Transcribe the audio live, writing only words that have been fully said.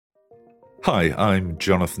Hi, I'm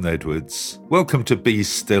Jonathan Edwards. Welcome to Be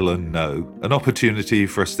Still and Know, an opportunity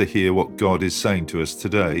for us to hear what God is saying to us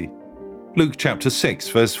today. Luke chapter 6,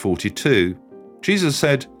 verse 42. Jesus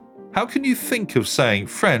said, "How can you think of saying,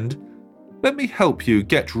 'Friend, let me help you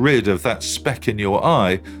get rid of that speck in your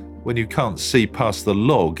eye,' when you can't see past the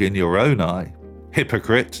log in your own eye?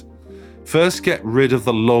 Hypocrite! First get rid of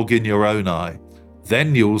the log in your own eye,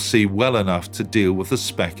 then you'll see well enough to deal with the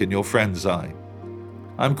speck in your friend's eye."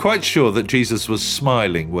 I'm quite sure that Jesus was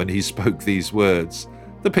smiling when he spoke these words.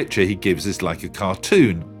 The picture he gives is like a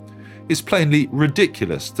cartoon. It's plainly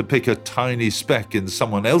ridiculous to pick a tiny speck in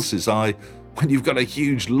someone else's eye when you've got a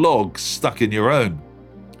huge log stuck in your own.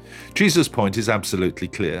 Jesus' point is absolutely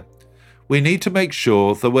clear. We need to make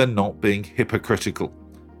sure that we're not being hypocritical,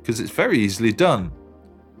 because it's very easily done.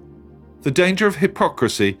 The danger of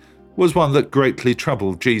hypocrisy was one that greatly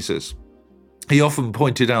troubled Jesus. He often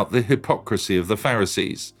pointed out the hypocrisy of the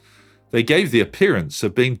Pharisees. They gave the appearance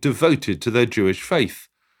of being devoted to their Jewish faith.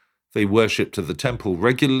 They worshipped at the temple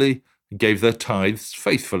regularly and gave their tithes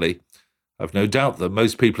faithfully. I've no doubt that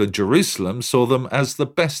most people in Jerusalem saw them as the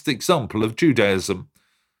best example of Judaism.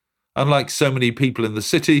 Unlike so many people in the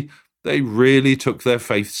city, they really took their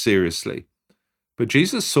faith seriously. But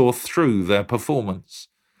Jesus saw through their performance.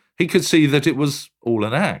 He could see that it was all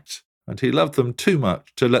an act, and he loved them too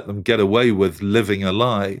much to let them get away with living a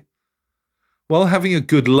lie. While having a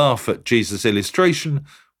good laugh at Jesus' illustration,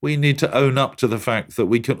 we need to own up to the fact that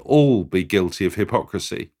we can all be guilty of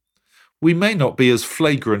hypocrisy. We may not be as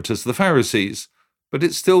flagrant as the Pharisees, but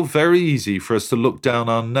it's still very easy for us to look down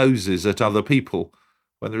our noses at other people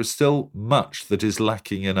when there is still much that is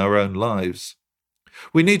lacking in our own lives.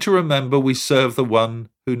 We need to remember we serve the one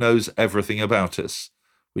who knows everything about us.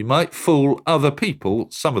 We might fool other people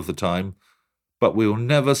some of the time, but we will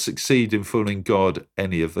never succeed in fooling God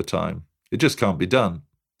any of the time. It just can't be done.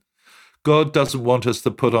 God doesn't want us to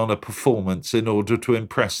put on a performance in order to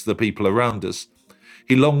impress the people around us.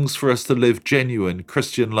 He longs for us to live genuine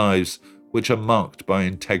Christian lives which are marked by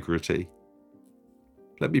integrity.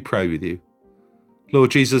 Let me pray with you.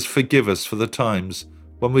 Lord Jesus, forgive us for the times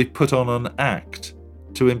when we put on an act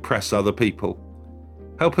to impress other people.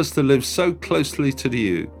 Help us to live so closely to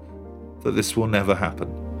you that this will never happen.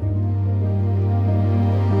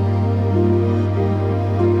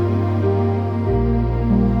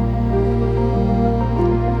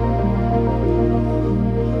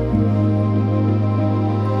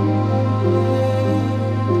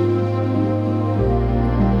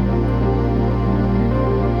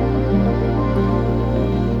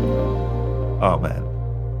 Amen.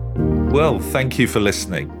 Well, thank you for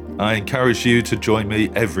listening. I encourage you to join me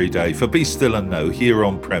every day for Be Still and Know here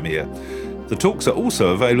on Premier. The talks are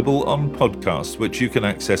also available on podcast, which you can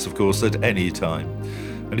access, of course, at any time.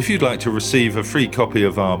 And if you'd like to receive a free copy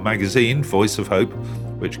of our magazine, Voice of Hope,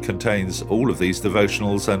 which contains all of these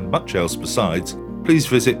devotionals and much else besides, please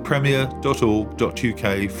visit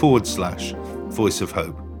premier.org.uk/Voice of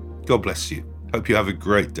Hope. God bless you. Hope you have a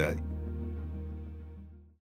great day.